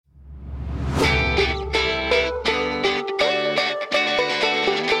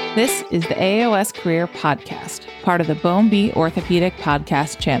This is the AAOS Career Podcast, part of the Bone Beat Orthopedic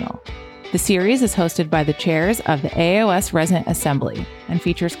Podcast channel. The series is hosted by the chairs of the AAOS Resident Assembly and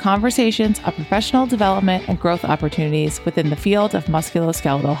features conversations on professional development and growth opportunities within the field of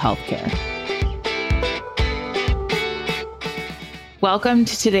musculoskeletal healthcare. Welcome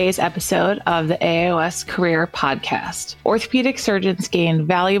to today's episode of the AAOS Career Podcast. Orthopedic surgeons gain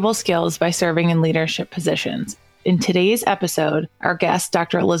valuable skills by serving in leadership positions. In today's episode, our guest,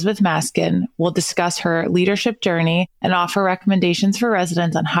 Dr. Elizabeth Maskin, will discuss her leadership journey and offer recommendations for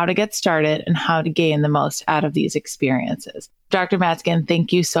residents on how to get started and how to gain the most out of these experiences. Dr. Maskin,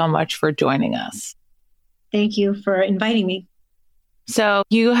 thank you so much for joining us. Thank you for inviting me. So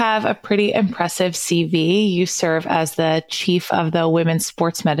you have a pretty impressive CV. You serve as the chief of the Women's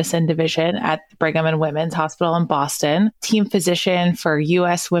Sports Medicine Division at Brigham and Women's Hospital in Boston, team physician for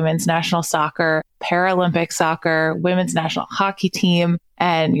U.S. Women's National Soccer, Paralympic Soccer, Women's National Hockey Team,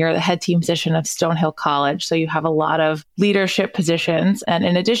 and you're the head team physician of Stonehill College. So you have a lot of leadership positions. And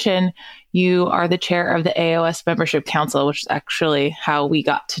in addition, you are the chair of the AAOS Membership Council, which is actually how we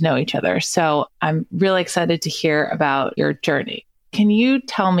got to know each other. So I'm really excited to hear about your journey. Can you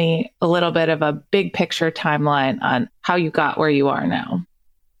tell me a little bit of a big picture timeline on how you got where you are now?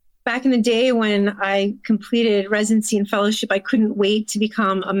 Back in the day when I completed residency and fellowship, I couldn't wait to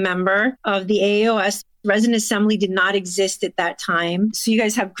become a member of the AAOS. Resident Assembly did not exist at that time. So you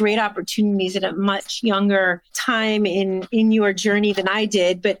guys have great opportunities at a much younger time in your journey than I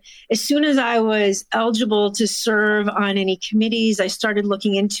did. But as soon as I was eligible to serve on any committees, I started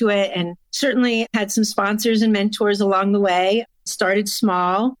looking into it and certainly had some sponsors and mentors along the way. Started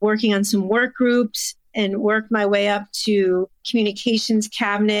small, working on some work groups, and worked my way up to communications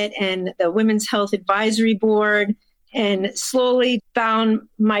cabinet and the Women's Health Advisory Board, and slowly found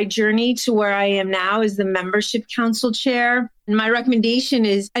my journey to where I am now as the Membership Council Chair. And my recommendation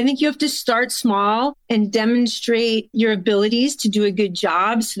is, I think you have to start small and demonstrate your abilities to do a good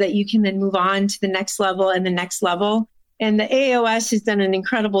job so that you can then move on to the next level and the next level. And the AAOS has done an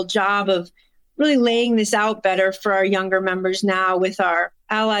incredible job of really laying this out better for our younger members now with our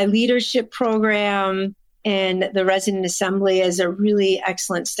Ally Leadership Program and the Resident Assembly as a really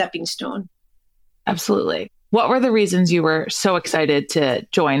excellent stepping stone. Absolutely. What were the reasons you were so excited to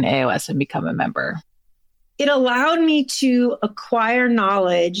join AAOS and become a member? It allowed me to acquire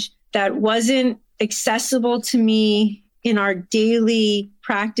knowledge that wasn't accessible to me in our daily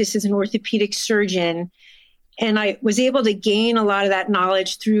practice as an orthopedic surgeon. And I was able to gain a lot of that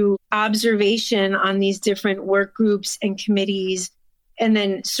knowledge through observation on these different work groups and committees, and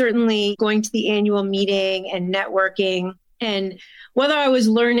then certainly going to the annual meeting and networking. And whether I was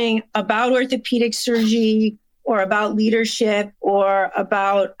learning about orthopedic surgery or about leadership or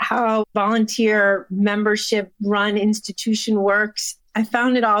about how volunteer membership run institution works, I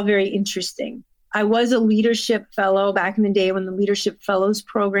found it all very interesting. I was a leadership fellow back in the day when the Leadership Fellows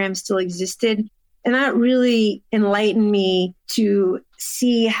program still existed. And that really enlightened me to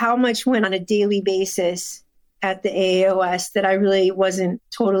see how much went on a daily basis at the AAOS that I really wasn't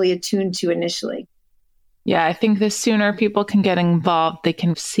totally attuned to initially. Yeah, I think the sooner people can get involved, they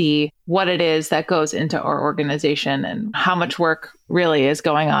can see what it is that goes into our organization and how much work really is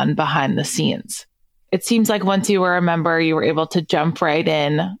going on behind the scenes. It seems like once you were a member, you were able to jump right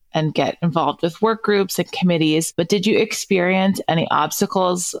in and get involved with work groups and committees. But did you experience any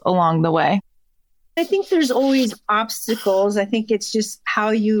obstacles along the way? I think there's always obstacles. I think it's just how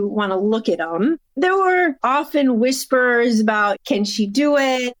you want to look at them. There were often whispers about, can she do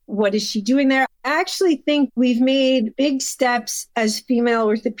it? What is she doing there? I actually think we've made big steps as female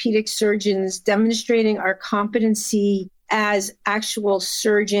orthopedic surgeons, demonstrating our competency as actual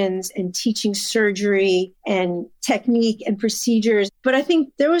surgeons and teaching surgery and technique and procedures. But I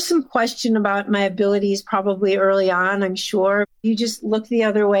think there was some question about my abilities probably early on, I'm sure. You just look the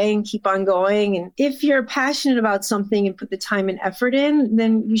other way and keep on going. And if you're passionate about something and put the time and effort in,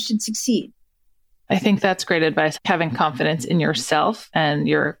 then you should succeed. I think that's great advice. Having confidence in yourself and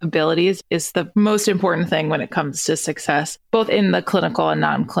your abilities is the most important thing when it comes to success, both in the clinical and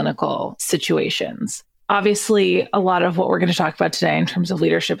non-clinical situations. Obviously, a lot of what we're going to talk about today in terms of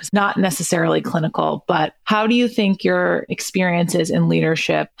leadership is not necessarily clinical, but how do you think your experiences in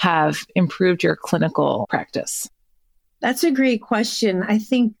leadership have improved your clinical practice? That's a great question. I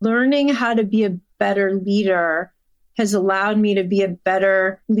think learning how to be a better leader has allowed me to be a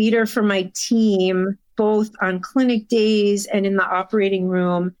better leader for my team, both on clinic days and in the operating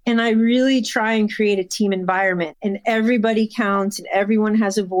room. And I really try and create a team environment, and everybody counts and everyone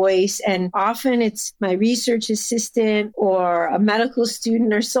has a voice. And often it's my research assistant or a medical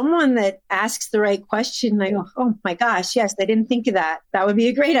student or someone that asks the right question. And I go, oh my gosh, yes, I didn't think of that. That would be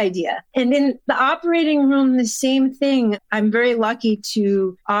a great idea. And in the operating room, the same thing. I'm very lucky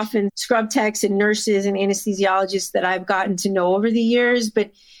to often scrub techs and nurses and anesthesiologists that I've gotten to know over the years,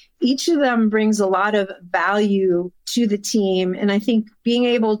 but each of them brings a lot of value to the team. And I think being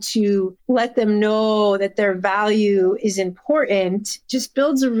able to let them know that their value is important just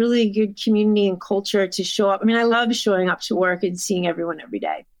builds a really good community and culture to show up. I mean, I love showing up to work and seeing everyone every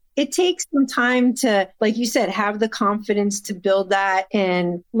day. It takes some time to, like you said, have the confidence to build that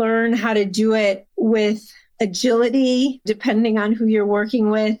and learn how to do it with agility, depending on who you're working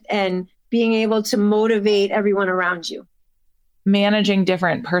with, and being able to motivate everyone around you. Managing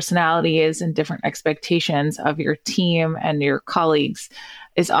different personalities and different expectations of your team and your colleagues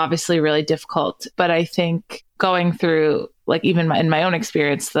is obviously really difficult. But I think going through, like even in my own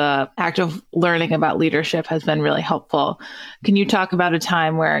experience, the act of learning about leadership has been really helpful. Can you talk about a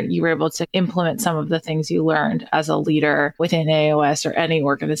time where you were able to implement some of the things you learned as a leader within AAOS or any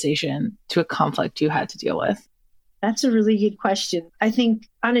organization to a conflict you had to deal with? That's a really good question. I think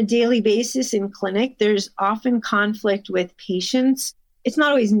on a daily basis in clinic, there's often conflict with patients. It's not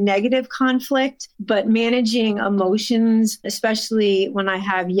always negative conflict, but managing emotions, especially when I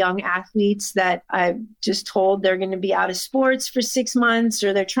have young athletes that I've just told they're going to be out of sports for 6 months,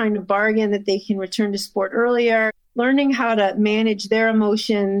 or they're trying to bargain that they can return to sport earlier, learning how to manage their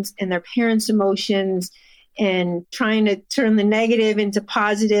emotions and their parents' emotions and trying to turn the negative into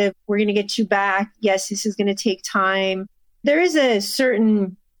positive. We're going to get you back. Yes, this is going to take time. There is a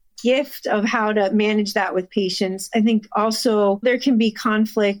certain gift of how to manage that with patients. I think also there can be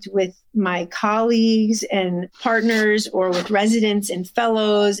conflict with my colleagues and partners or with residents and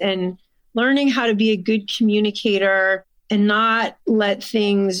fellows, and learning how to be a good communicator and not let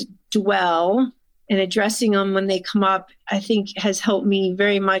things dwell and addressing them when they come up, I think has helped me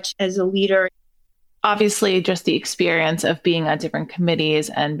very much as a leader. Obviously, just the experience of being on different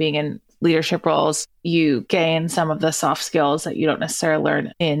committees and being in leadership roles, you gain some of the soft skills that you don't necessarily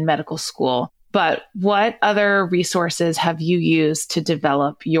learn in medical school. But what other resources have you used to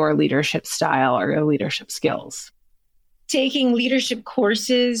develop your leadership style or your leadership skills? Taking leadership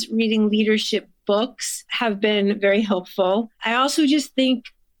courses, reading leadership books have been very helpful. I also just think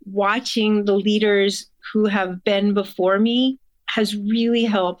watching the leaders who have been before me has really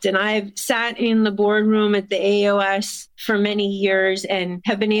helped. And I've sat in the boardroom at the AAOS for many years and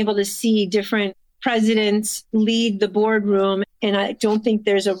have been able to see different presidents lead the boardroom. And I don't think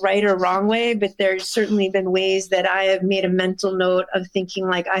there's a right or wrong way, but there's certainly been ways that I have made a mental note of thinking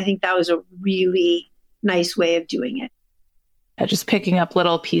like, I think that was a really nice way of doing it. Just picking up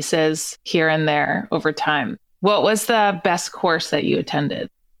little pieces here and there over time. What was the best course that you attended?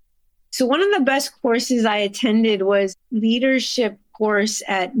 So one of the best courses I attended was leadership course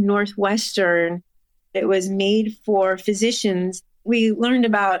at Northwestern. It was made for physicians. We learned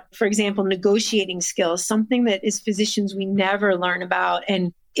about, for example, negotiating skills, something that as physicians we never learn about.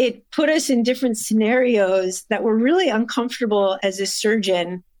 And it put us in different scenarios that were really uncomfortable as a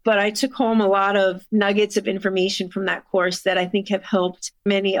surgeon. But I took home a lot of nuggets of information from that course that I think have helped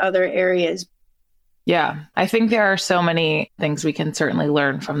many other areas. Yeah, I think there are so many things we can certainly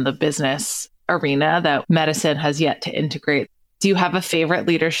learn from the business arena that medicine has yet to integrate. Do you have a favorite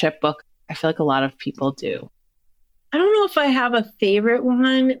leadership book? I feel like a lot of people do. I don't know if I have a favorite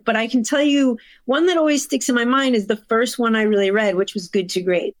one, but I can tell you one that always sticks in my mind is the first one I really read, which was Good to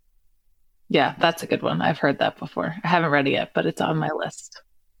Great. Yeah, that's a good one. I've heard that before. I haven't read it yet, but it's on my list.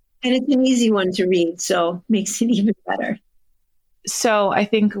 And it's an easy one to read, so makes it even better. So I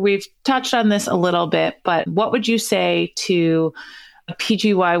think we've touched on this a little bit, but what would you say to a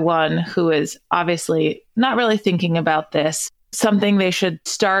PGY1 who is obviously not really thinking about this, something they should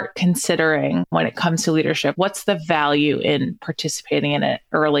start considering when it comes to leadership? What's the value in participating in it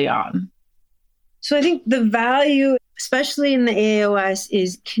early on? So I think the value, especially in the AAOS,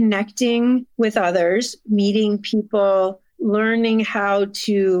 is connecting with others, meeting people, learning how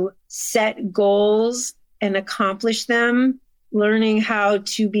to set goals and accomplish them, learning how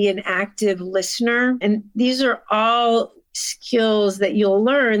to be an active listener. And these are all skills that you'll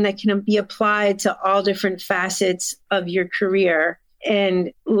learn that can be applied to all different facets of your career.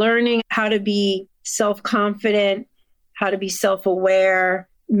 And learning how to be self-confident, how to be self-aware,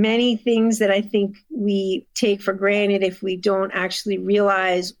 many things that I think we take for granted if we don't actually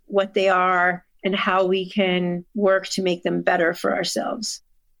realize what they are and how we can work to make them better for ourselves.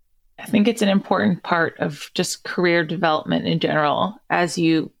 I think it's an important part of just career development in general. As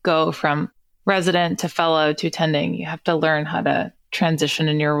you go from resident to fellow to attending, you have to learn how to transition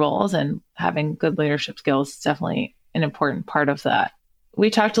in your roles, and having good leadership skills is definitely an important part of that. We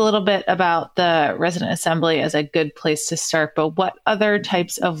talked a little bit about the resident assembly as a good place to start, but what other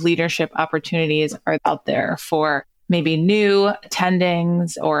types of leadership opportunities are out there for maybe new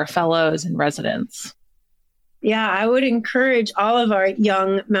attendings or fellows and residents? Yeah, I would encourage all of our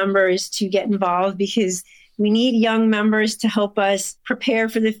young members to get involved, because we need young members to help us prepare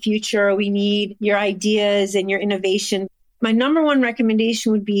for the future. We need your ideas and your innovation. My number one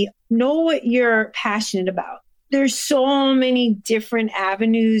recommendation would be know what you're passionate about. There's so many different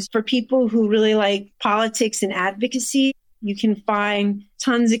avenues for people who really like politics and advocacy. You can find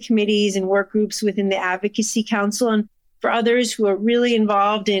tons of committees and work groups within the Advocacy Council. And for others who are really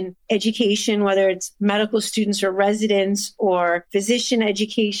involved in education, whether it's medical students or residents or physician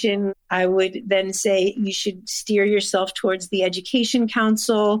education, I would then say you should steer yourself towards the Education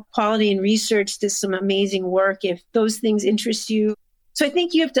Council. Quality and Research does some amazing work if those things interest you. So I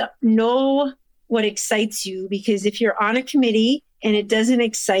think you have to know what excites you, because if you're on a committee and it doesn't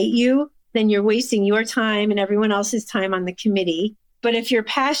excite you, then you're wasting your time and everyone else's time on the committee. But if you're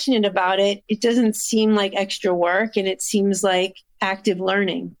passionate about it, it doesn't seem like extra work, and it seems like active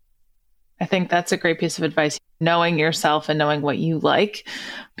learning. I think that's a great piece of advice, knowing yourself and knowing what you like,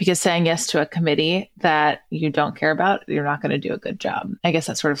 because saying yes to a committee that you don't care about, you're not going to do a good job. I guess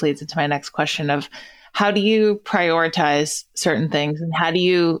that sort of leads into my next question of how do you prioritize certain things, and how do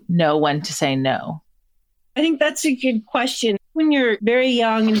you know when to say no? I think that's a good question. When you're very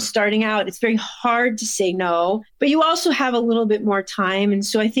young and starting out, it's very hard to say no, but you also have a little bit more time. And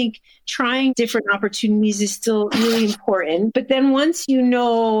so I think trying different opportunities is still really important. But then once you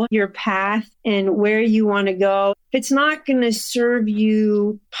know your path and where you want to go, if it's not going to serve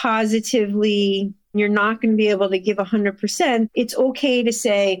you positively, you're not going to be able to give 100%. It's okay to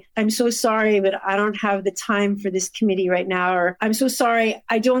say, I'm so sorry, but I don't have the time for this committee right now. Or I'm so sorry,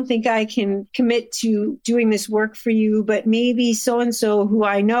 I don't think I can commit to doing this work for you, but maybe so-and-so who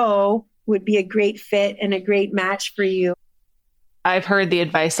I know would be a great fit and a great match for you. I've heard the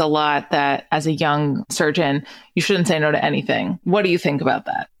advice a lot that as a young surgeon, you shouldn't say no to anything. What do you think about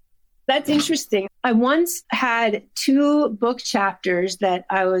that? That's interesting. I once had 2 book chapters that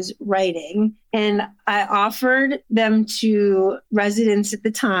I was writing, and I offered them to residents at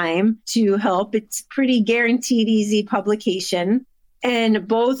the time to help. It's pretty guaranteed easy publication. And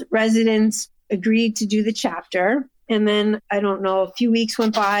both residents agreed to do the chapter. And then, I don't know, a few weeks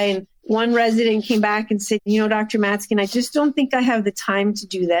went by and one resident came back and said, Dr. Matzkin, I just don't think I have the time to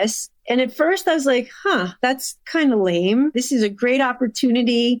do this. And at first I was like, that's kind of lame. This is a great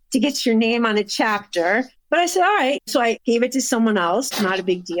opportunity to get your name on a chapter. But I said, all right. So I gave it to someone else, not a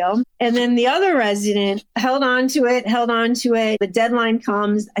big deal. And then the other resident held on to it. The deadline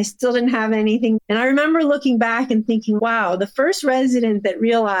comes. I still didn't have anything. And I remember looking back and thinking, wow, the first resident that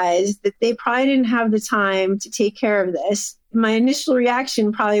realized that they probably didn't have the time to take care of this. My initial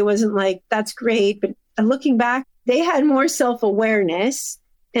reaction probably wasn't like, that's great. But looking back, they had more self-awareness.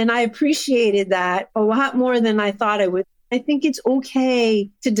 And I appreciated that a lot more than I thought I would. I think it's okay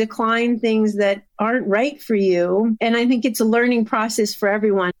to decline things that aren't right for you. And I think it's a learning process for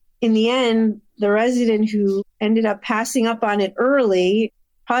everyone. In the end, the resident who ended up passing up on it early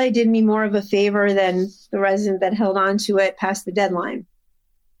probably did me more of a favor than the resident that held on to it past the deadline.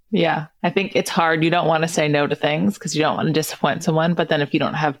 Yeah, I think it's hard. You don't want to say no to things because you don't want to disappoint someone. But then if you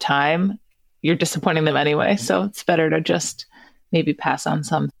don't have time, you're disappointing them anyway. So it's better to just maybe pass on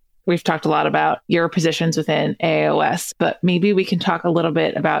some. We've talked a lot about your positions within AAOS, but maybe we can talk a little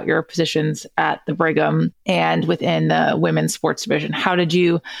bit about your positions at the Brigham and within the women's sports division. How did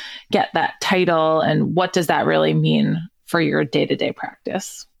you get that title, and what does that really mean for your day-to-day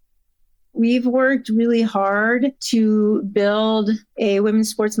practice? We've worked really hard to build a women's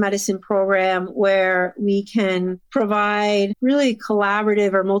sports medicine program where we can provide really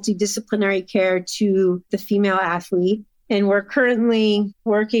collaborative or multidisciplinary care to the female athlete. And we're currently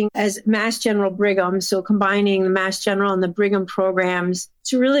working as Mass General Brigham, so combining the Mass General and the Brigham programs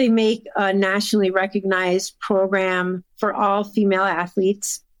to really make a nationally recognized program for all female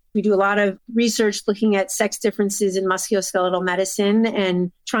athletes. We do a lot of research looking at sex differences in musculoskeletal medicine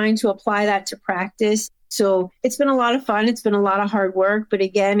and trying to apply that to practice. So it's been a lot of fun. It's been a lot of hard work. But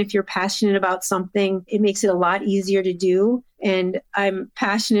again, if you're passionate about something, it makes it a lot easier to do. And I'm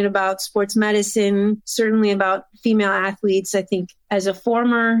passionate about sports medicine, certainly about female athletes. I think as a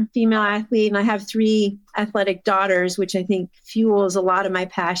former female athlete, and I have 3 athletic daughters, which I think fuels a lot of my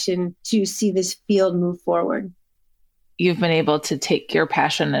passion to see this field move forward. you've been able to take your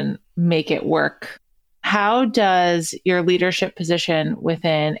passion and make it work. How does your leadership position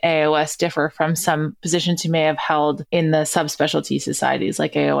within AAOS differ from some positions you may have held in the subspecialty societies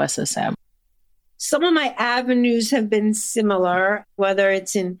like AOSSM? Some of my avenues have been similar, whether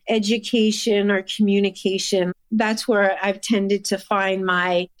it's in education or communication. That's where I've tended to find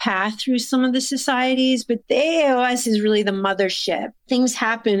my path through some of the societies. But the AAOS is really the mothership. Things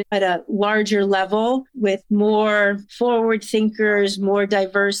happen at a larger level with more forward thinkers, more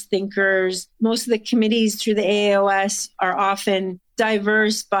diverse thinkers. Most of the committees through the AAOS are often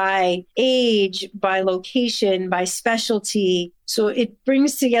diverse by age, by location, by specialty. So it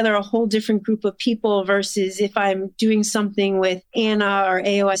brings together a whole different group of people versus if I'm doing something with ANA or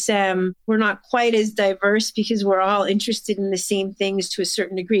AOSM, we're not quite as diverse because we're all interested in the same things to a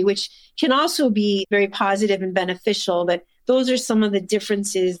certain degree, which can also be very positive and beneficial. But those are some of the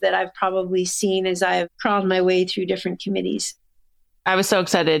differences that I've probably seen as I've crawled my way through different committees. I was so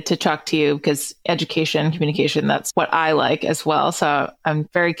excited to talk to you because education, communication, that's what I like as well. So I'm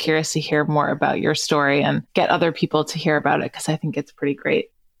very curious to hear more about your story and get other people to hear about it because I think it's pretty great.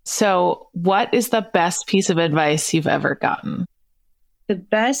 So what is the best piece of advice you've ever gotten? The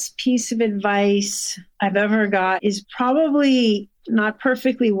best piece of advice I've ever got is probably not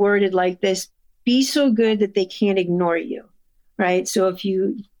perfectly worded like this. Be so good that they can't ignore you, right? So if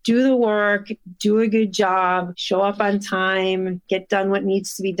you do the work, do a good job, show up on time, get done what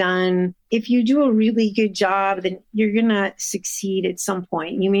needs to be done. If you do a really good job, then you're going to succeed at some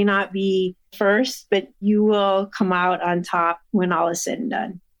point. You may not be first, but you will come out on top when all is said and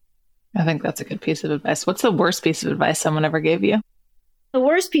done. I think that's a good piece of advice. What's the worst piece of advice someone ever gave you? The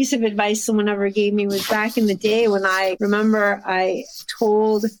worst piece of advice someone ever gave me was back in the day when I remember I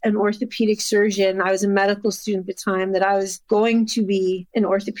told an orthopedic surgeon, I was a medical student at the time, that I was going to be an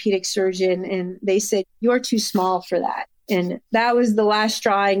orthopedic surgeon. And they said, "You're too small for that." And that was the last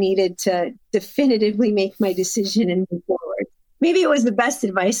straw I needed to definitively make my decision and move forward. Maybe it was the best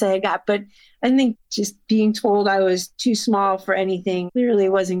advice I got, but I think just being told I was too small for anything clearly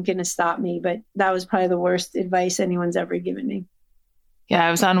wasn't going to stop me. But that was probably the worst advice anyone's ever given me. Yeah,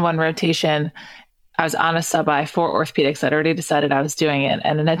 I was on one rotation. I was on a sub-I for orthopedics. I'd already decided I was doing it.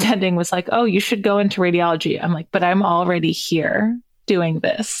 And an attending was like, "Oh, you should go into radiology." I'm like, "But I'm already here doing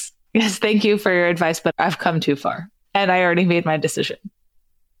this." Yes, thank you for your advice, but I've come too far. And I already made my decision.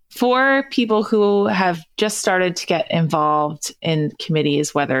 For people who have just started to get involved in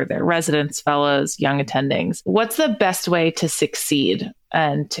committees, whether they're residents, fellows, young attendings, what's the best way to succeed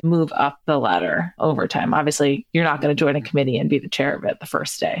and to move up the ladder over time? Obviously, you're not going to join a committee and be the chair of it the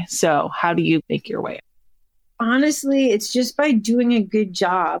first day. So how do you make your way? Honestly, it's just by doing a good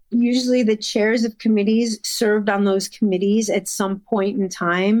job. Usually the chairs of committees served on those committees at some point in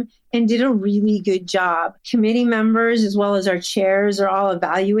time and did a really good job. Committee members, as well as our chairs, are all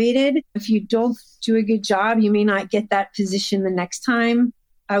evaluated. If you don't do a good job, you may not get that position the next time.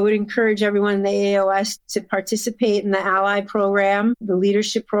 I would encourage everyone in the AAOS to participate in the Ally program, the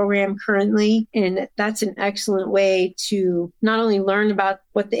leadership program currently. And that's an excellent way to not only learn about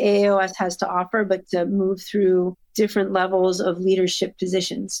what the AAOS has to offer, but to move through different levels of leadership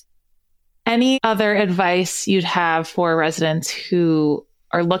positions. Any other advice you'd have for residents who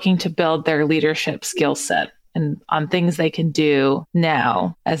are looking to build their leadership skill set and on things they can do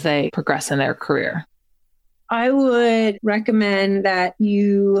now as they progress in their career? I would recommend that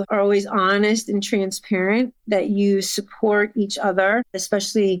you are always honest and transparent, that you support each other,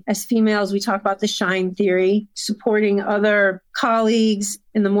 especially as females. We talk about the shine theory, supporting other colleagues.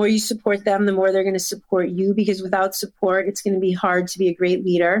 And the more you support them, the more they're going to support you, because without support, it's going to be hard to be a great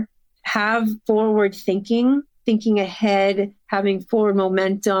leader. Have forward thinking ahead, having forward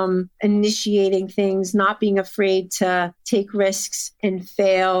momentum, initiating things, not being afraid to take risks and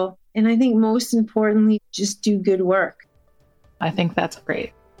fail. And I think most importantly, just do good work. I think that's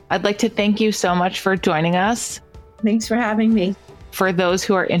great. I'd like to thank you so much for joining us. Thanks for having me. For those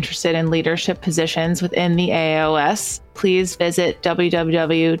who are interested in leadership positions within the AAOS, please visit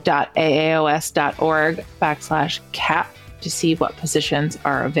www.aaos.org/CAP to see what positions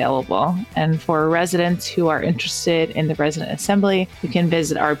are available. And for residents who are interested in the Resident Assembly, you can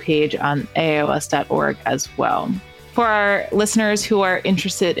visit our page on aaos.org as well. For our listeners who are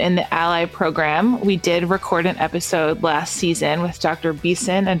interested in the Ally program, we did record an episode last season with Dr.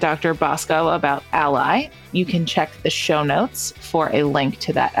 Beeson and Dr. Bosco about Ally. You can check the show notes for a link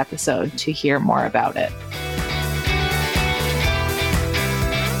to that episode to hear more about it.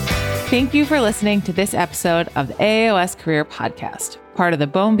 Thank you for listening to this episode of the AAOS Career Podcast, part of the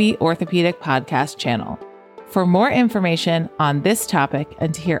Bone Beat Orthopedic Podcast channel. For more information on this topic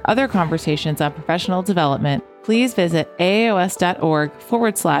and to hear other conversations on professional development, please visit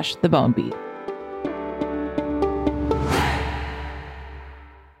aaos.org/thebonebeat.